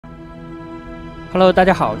Hello， 大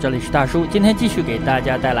家好，这里是大叔，今天继续给大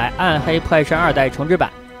家带来《暗黑破坏神2代重置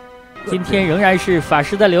版》。今天仍然是法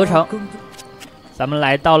师的流程，咱们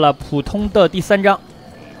来到了普通的第3章。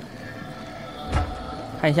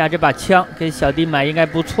看一下这把枪，给小弟买应该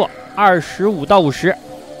不错，25到50。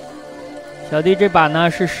小弟这把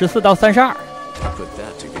呢是14到32，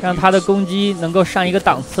让他的攻击能够上一个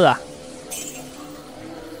档次啊。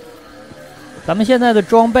咱们现在的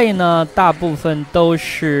装备呢，大部分都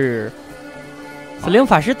是死灵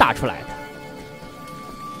法师打出来的。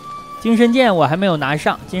精神剑我还没有拿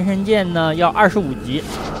上，精神剑呢要25级，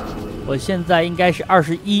我现在应该是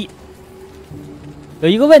21。有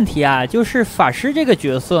一个问题啊，就是法师这个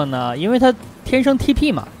角色呢，因为他天生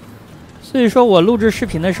TP 嘛，所以说我录制视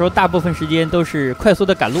频的时候，大部分时间都是快速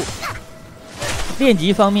的赶路。练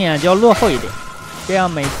级方面就要落后一点，这样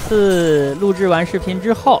每次录制完视频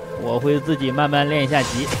之后，我会自己慢慢练一下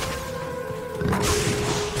级。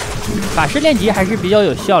法师练级还是比较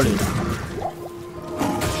有效率的。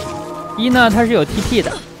一呢，它是有 TP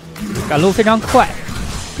的，赶路非常快；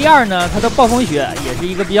第二呢，它的暴风雪也是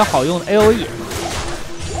一个比较好用的 AOE。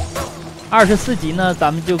24级呢，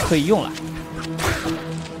咱们就可以用了。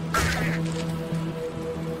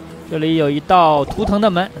这里有一道图腾的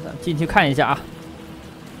门，咱们进去看一下啊，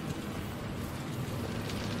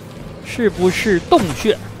是不是洞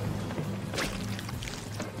穴？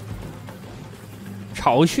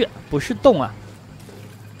巢穴不是洞啊。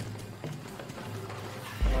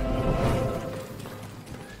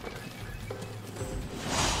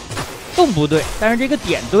洞不对，但是这个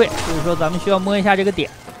点对，就是说咱们需要摸一下这个点。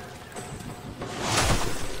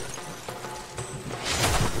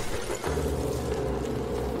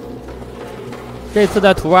这次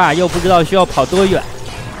的图啊，又不知道需要跑多远。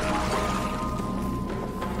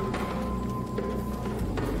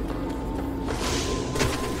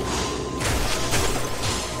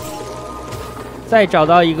再找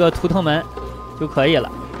到一个图腾门就可以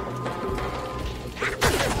了。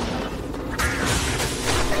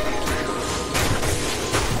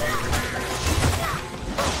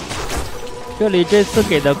这里这次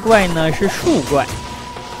给的怪呢是树怪。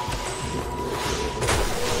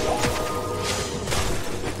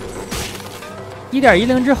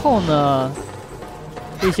1.10之后呢，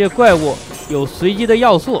这些怪物有随机的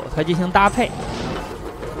要素，它进行搭配。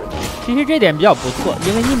其实这点比较不错，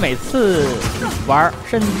因为你每次玩，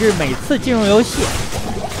甚至每次进入游戏，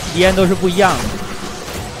体验都是不一样的。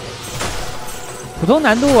普通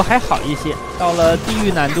难度还好一些，到了地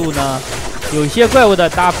狱难度呢，有些怪物的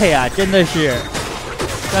搭配啊，真的是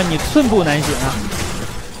让你寸步难行啊。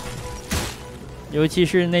尤其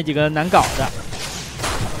是那几个难搞的。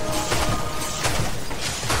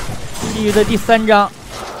地狱的第3章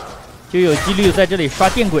就有几率在这里刷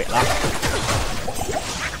电轨了。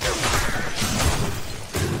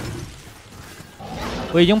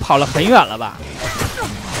我已经跑了很远了吧？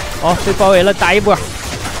哦，被包围了，打一波。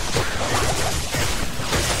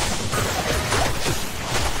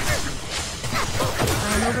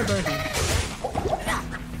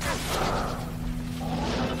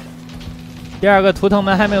第二个图腾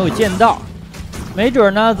门还没有见到，没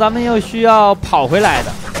准呢，咱们又需要跑回来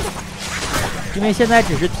的，因为现在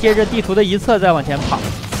只是贴着地图的一侧在往前跑，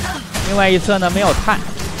另外一侧呢没有探。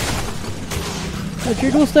这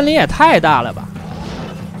蜘蛛森林也太大了吧！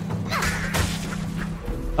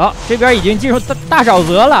好，这边已经进入大沼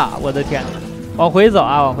泽了，我的天！往回走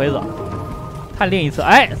啊，往回走，看另一侧。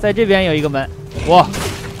哎，在这边有一个门，哇，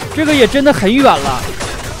这个也真的很远了。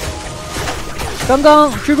刚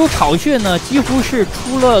刚蜘蛛巢穴呢，几乎是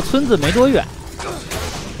出了村子没多远，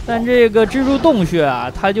但这个蜘蛛洞穴啊，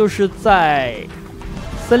它就是在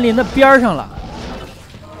森林的边上了，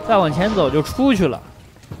再往前走就出去了。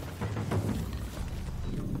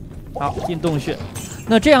好，进洞穴。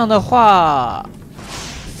那这样的话，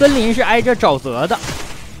森林是挨着沼泽的，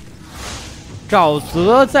沼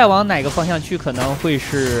泽再往哪个方向去，可能会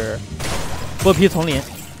是剥皮丛林。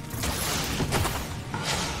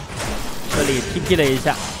这里 TP 了一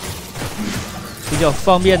下，比较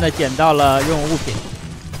方便的捡到了任务物品。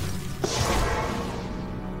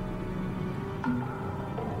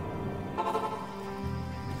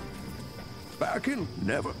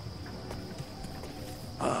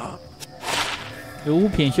有物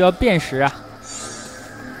品需要辨识啊。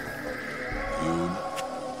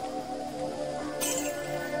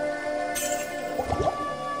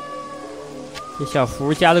这小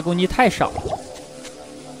符加的攻击太少了。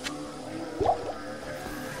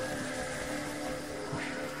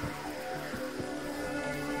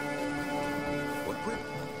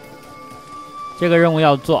这个任务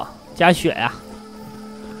要做，加血呀。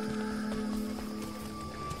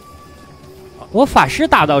我法师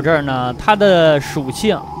打到这儿呢，它的属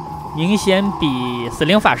性明显比死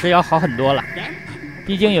灵法师要好很多了。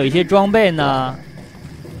毕竟有一些装备呢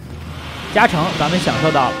加成咱们享受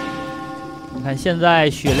到了。你看现在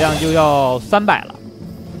血量就要300了。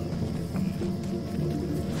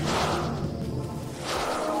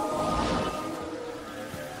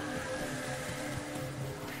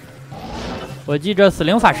我记着死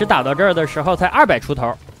灵法师打到这儿的时候才200出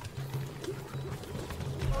头。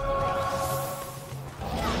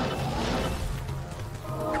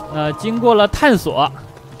经过了探索，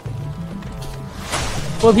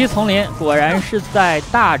剥皮丛林果然是在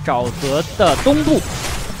大沼泽的东部。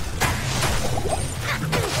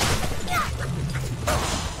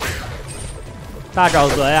大沼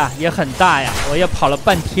泽呀也很大呀，我也跑了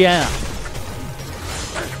半天啊。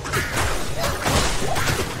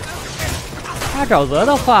大沼泽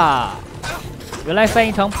的话，原来翻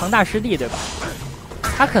译成庞大湿地，对吧？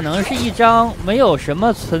它可能是一张没有什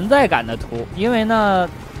么存在感的图，因为呢，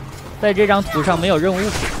在这张图上没有任务物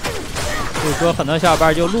品，所以说很多小伙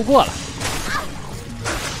伴就路过了。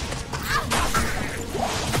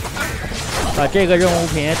把这个任务物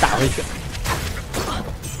品也打回去。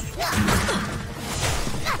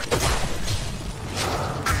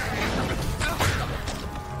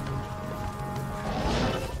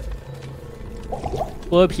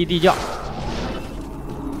剥皮地窖，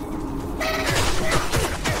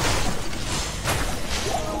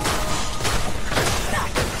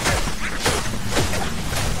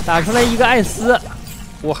打出来一个艾斯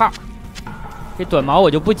5号，这短矛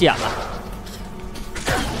我就不捡了。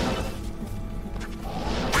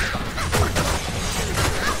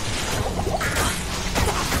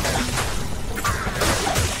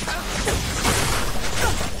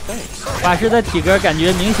法师的体格感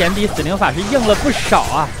觉明显比死灵法师硬了不少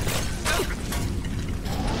啊，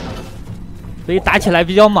所以打起来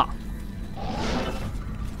比较猛。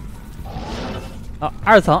好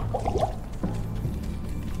，2层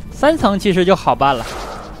，3层其实就好办了。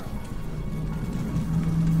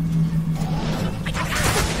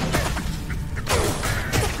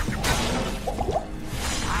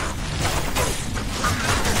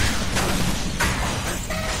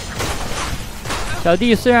小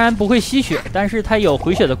弟虽然不会吸血，但是他有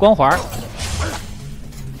回血的光环。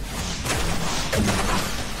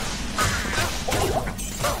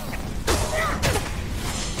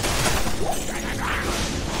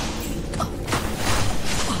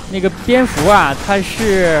那个蝙蝠啊，它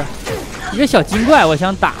是一个小精怪，我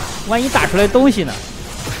想打，万一打出来东西呢？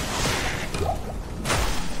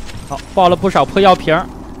好，爆了不少破药瓶，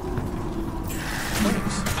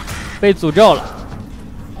被诅咒了。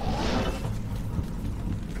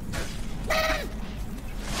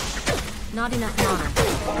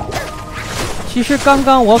其实刚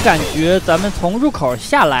刚我感觉咱们从入口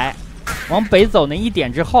下来，往北走那1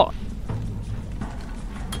点之后，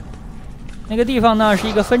那个地方呢是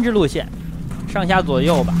一个分支路线，上下左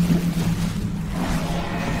右吧。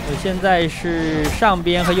我现在是上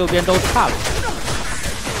边和右边都差了，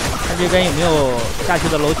看这边有没有下去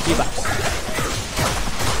的楼梯吧。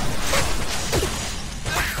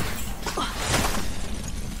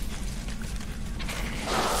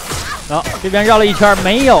好，这边绕了一圈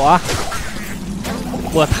没有啊。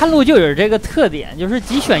我探路就有这个特点，就是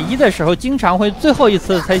几选1的时候，经常会最后一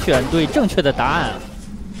次才选对正确的答案。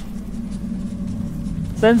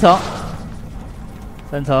3层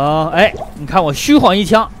，3层，哎，你看我虚晃一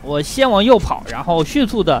枪，我先往右跑，然后迅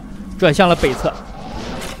速的转向了北侧。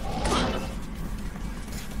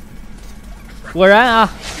果然啊，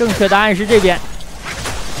正确答案是这边。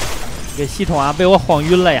这个系统啊，被我晃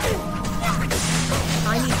晕了呀。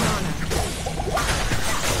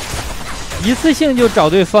一次性就找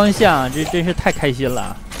对方向，这真是太开心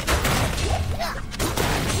了！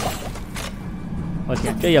我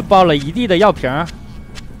天，这也爆了一地的药瓶。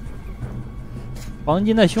黄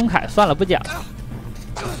金的胸铠算了，不捡了。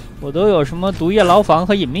我都有什么毒液牢房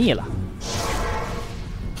和隐秘了。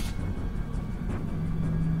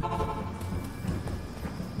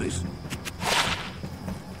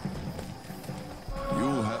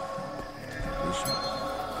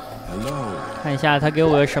看一下他给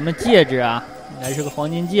我个什么戒指啊？应该是个黄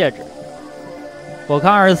金戒指。火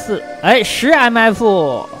抗24，哎，10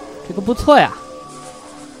 MF， 这个不错呀。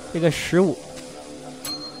这个15，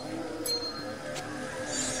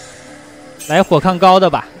来火抗高的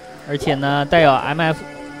吧，而且呢带有 MF。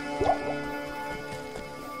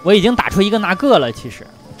我已经打出一个那个了，其实。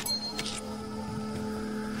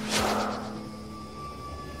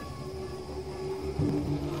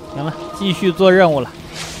行了，继续做任务了。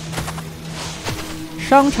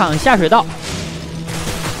商场下水道，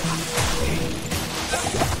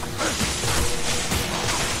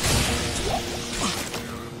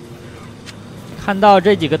看到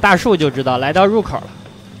这几个大树就知道来到入口了。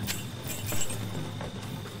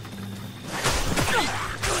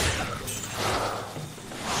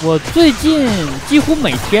我最近几乎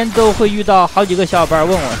每天都会遇到好几个小伙伴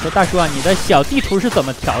问我说：“大叔啊，你的小地图是怎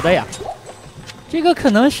么调的呀？”这个可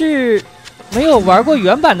能是没有玩过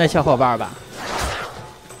原版的小伙伴吧。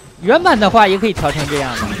原版的话也可以调成这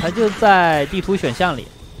样的，它就在地图选项里。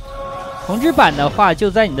重置版的话就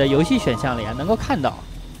在你的游戏选项里能够看到。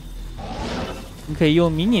你可以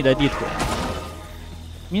用迷你的地图，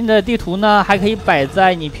迷你的地图呢还可以摆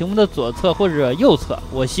在你屏幕的左侧或者右侧。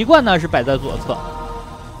我习惯呢是摆在左侧。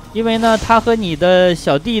因为呢，它和你的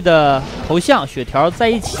小弟的头像血条在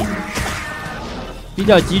一起，比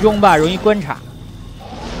较集中吧，容易观察。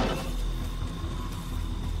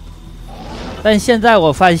但现在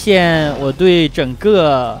我发现，我对整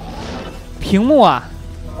个屏幕啊，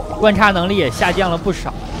观察能力也下降了不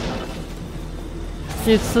少。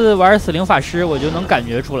这次玩死灵法师，我就能感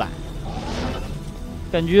觉出来，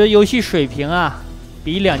感觉游戏水平啊，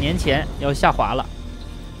比2年前要下滑了，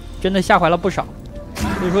真的下滑了不少。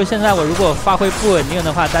所以说现在我如果发挥不稳定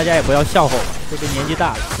的话，大家也不要笑话我，这个年纪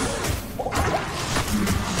大了。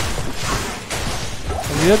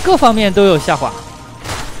我觉得各方面都有下滑，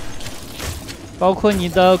包括你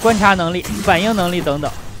的观察能力、反应能力等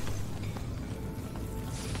等。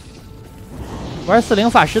玩死灵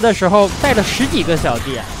法师的时候带了10几个小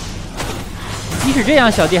弟，即使这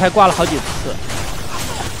样，小弟还挂了好几次。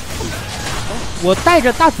我带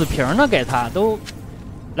着大紫瓶呢，给他都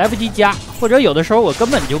来不及加，或者有的时候我根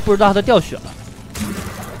本就不知道它掉血了。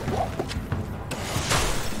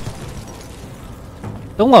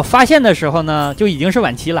等我发现的时候呢，就已经是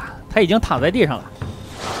晚期了，他已经躺在地上了。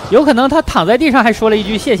有可能他躺在地上还说了一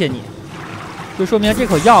句谢谢你，就说明这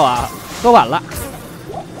口药啊喝晚了。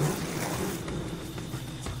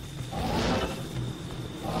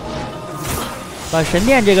把神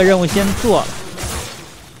殿这个任务先做了。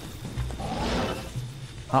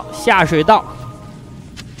好，下水道。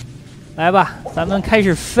来吧，咱们开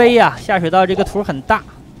始飞呀！下水道这个图很大。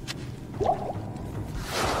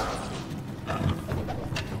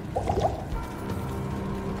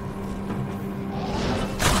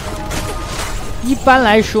一般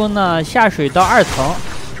来说呢，下水道2层，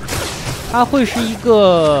它会是一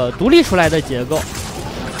个独立出来的结构。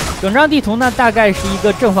整张地图呢，大概是一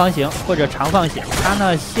个正方形或者长方形，它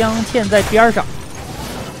呢镶嵌在边上。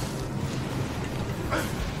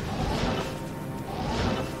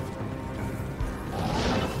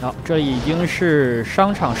好，这里已经是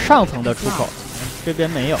商场上层的出口，这边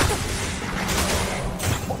没有。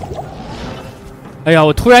哎呀，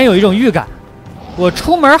我突然有一种预感，我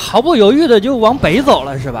出门毫不犹豫的就往北走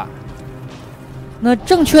了，是吧？那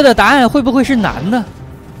正确的答案会不会是南呢？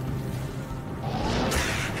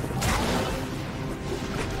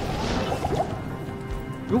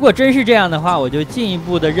如果真是这样的话，我就进一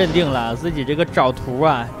步的认定了自己这个找图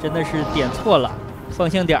啊，真的是点错了方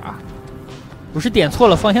向点啊。不是点错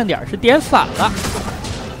了方向点，是点反了。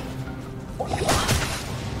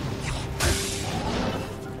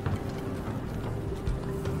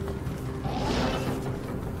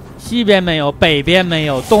西边没有，北边没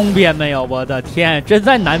有，东边没有，我的天，真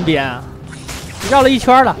在南边啊！绕了一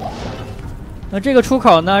圈了。那这个出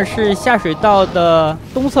口呢，是下水道的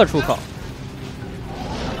东侧出口。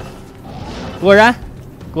果然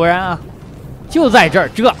啊，就在这儿，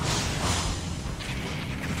这。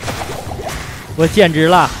我简直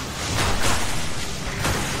了，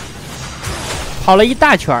跑了一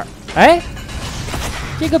大圈儿，哎，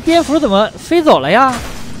这个蝙蝠怎么飞走了呀？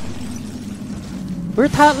不是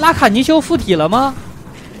他拉卡尼修附体了吗？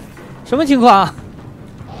什么情况？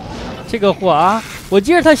这个货啊，我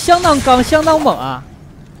记得他相当刚，相当猛啊！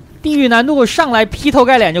地狱难度上来劈头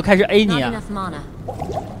盖脸就开始 A 你啊！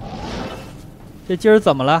这今儿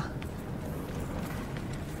怎么了？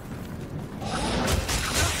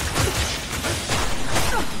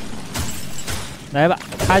来吧，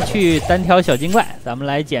他去单挑小精怪，咱们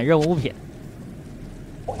来捡任务物品。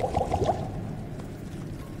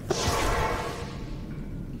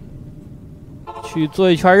去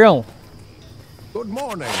做一圈任务。Good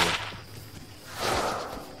morning.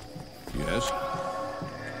 Yes.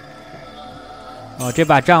 哦，这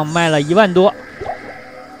把杖卖了1万多，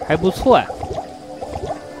还不错呀。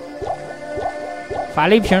法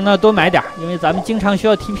力瓶呢多买点，因为咱们经常需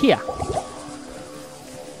要 TP 啊。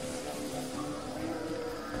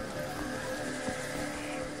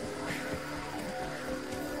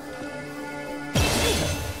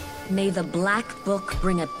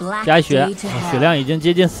加血，血量已经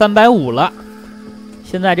接近350了。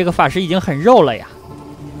现在这个法师已经很肉了呀。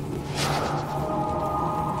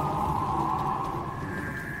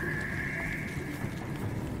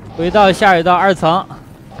回到下水道2层，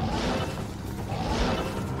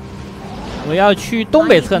我要去东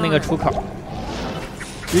北侧那个出口，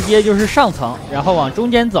直接就是上层，然后往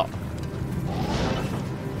中间走。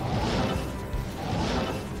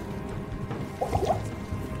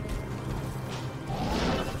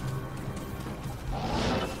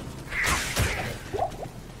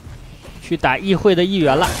去打议会的议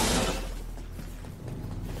员了，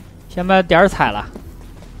先把点儿踩了。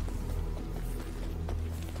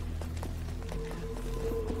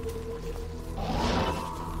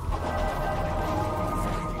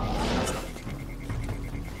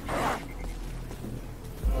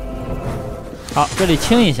好，这里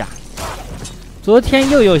清一下。昨天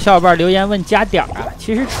又有小伙伴留言问加点儿啊，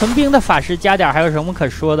其实纯冰的法师加点儿还有什么可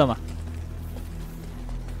说的吗？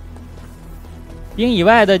冰以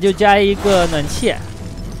外的就加一个暖气，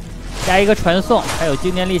加一个传送，还有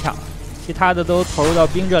经典立场，其他的都投入到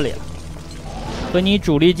冰这里了，和你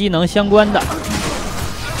主力技能相关的。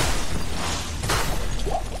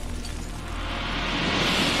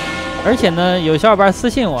而且呢，有小伙伴私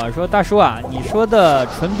信我说：“大叔啊，你说的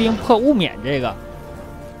纯冰破雾免这个，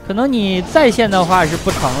可能你在线的话是不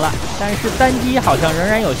成了，但是单机好像仍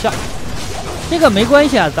然有效。这个没关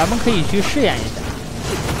系啊，咱们可以去试验一下。”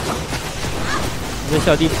我的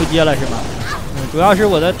小弟扑街了是吗？主要是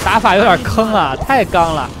我的打法有点坑啊，太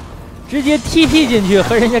刚了，直接 TP 进去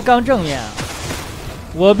和人家刚正面啊。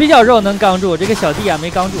我比较肉能刚住，这个小弟啊没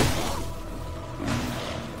刚住。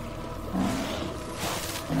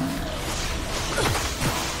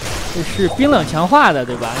这是冰冷强化的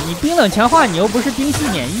对吧？你冰冷强化，你又不是冰系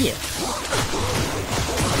免疫。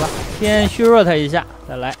好吧，先削弱他一下，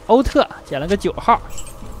再来欧特，捡了个9号。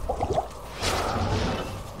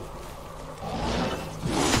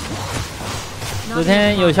昨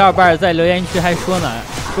天有小伙伴在留言区还说呢，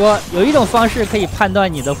说有一种方式可以判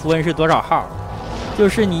断你的符文是多少号，就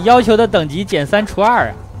是你要求的等级减3除2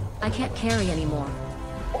啊。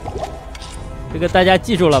这个大家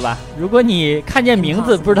记住了吧？如果你看见名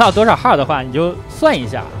字不知道多少号的话，你就算一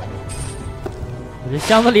下。我这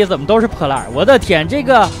箱子里怎么都是破烂？我的天，这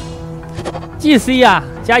个 GC 啊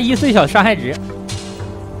加1岁小伤害值，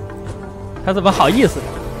他怎么好意思？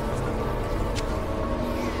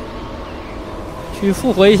去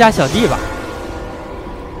复活一下小弟吧。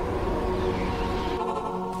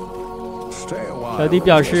小弟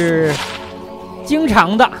表示经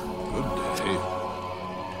常的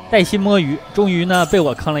带薪摸鱼，终于呢被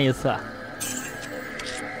我坑了一次。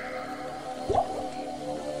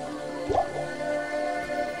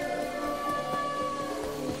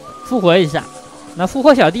复活一下，那复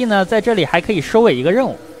活小弟呢在这里还可以收尾一个任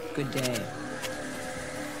务。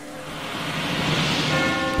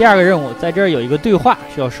第二个任务在这儿有一个对话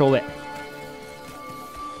需要收尾。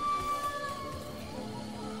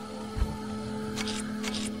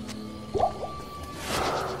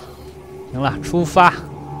行了，出发，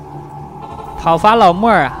讨伐老莫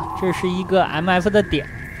儿啊！这是一个 MF 的点，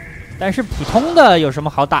但是普通的有什么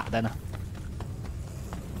好打的呢？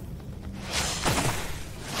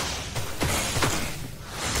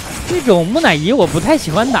这种木乃伊我不太喜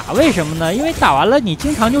欢打，为什么呢？因为打完了你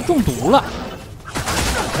经常就中毒了。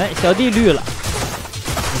哎，小弟绿了，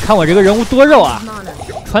你看我这个人物多肉啊！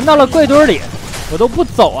传到了怪堆里，我都不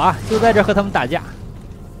走啊，就在这和他们打架。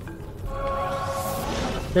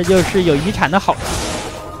这就是有遗产的好处。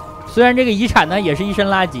虽然这个遗产呢也是一身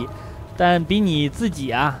垃圾，但比你自己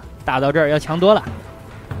啊打到这儿要强多了。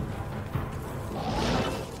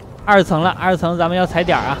2层了，2层咱们要踩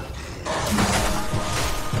点啊！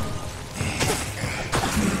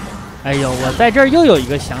哎呦，我在这儿又有一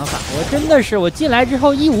个想法，我真的是我进来之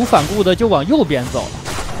后义无反顾的就往右边走了。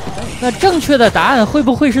那正确的答案会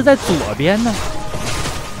不会是在左边呢？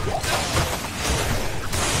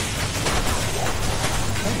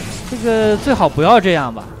这个最好不要这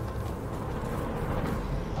样吧。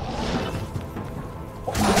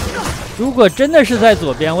如果真的是在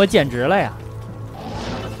左边，我简直了呀！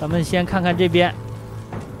咱们先看看这边，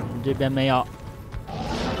这边没有。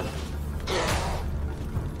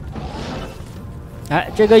哎，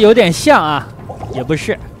这个有点像啊，也不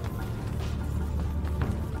是。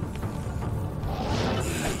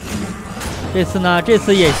这次呢，这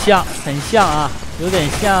次也像，很像啊，有点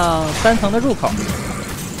像3层的入口，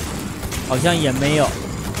好像也没有，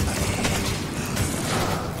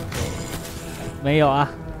没有啊。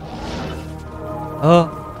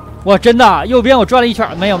哇，真的，右边我转了一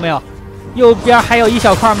圈，没有没有，右边还有一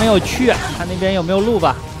小块没有去，看那边有没有路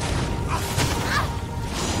吧。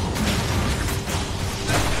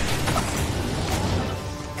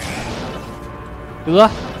得，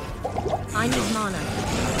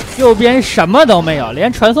右边什么都没有，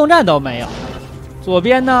连传送站都没有。左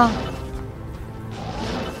边呢？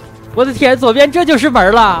我的天，左边这就是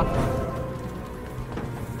门了。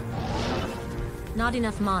Not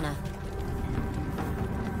enough mana.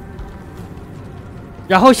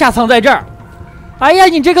 然后下层在这儿。哎呀，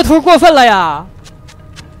你这个图过分了呀！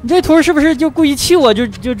你这图是不是就故意气我？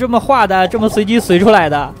就这么画的，这么随机随出来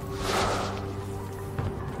的？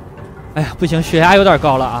哎呀，不行，血压有点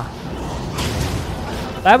高了啊！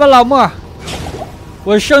来吧，老莫，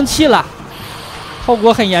我生气了，后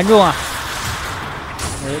果很严重啊！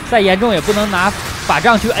再严重也不能拿法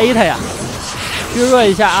杖去 A 他呀，削弱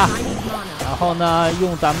一下啊！然后呢，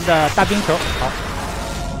用咱们的大冰球，好，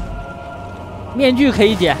面具可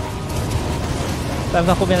以捡。翻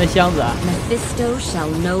翻后面的箱子啊！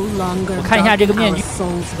我看一下这个面具，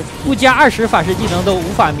不加20法师技能都无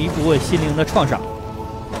法弥补我心灵的创伤。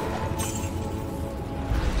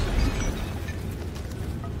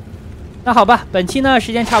那好吧，本期呢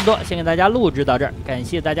时间差不多，先给大家录制到这儿，感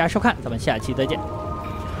谢大家收看，咱们下期再见。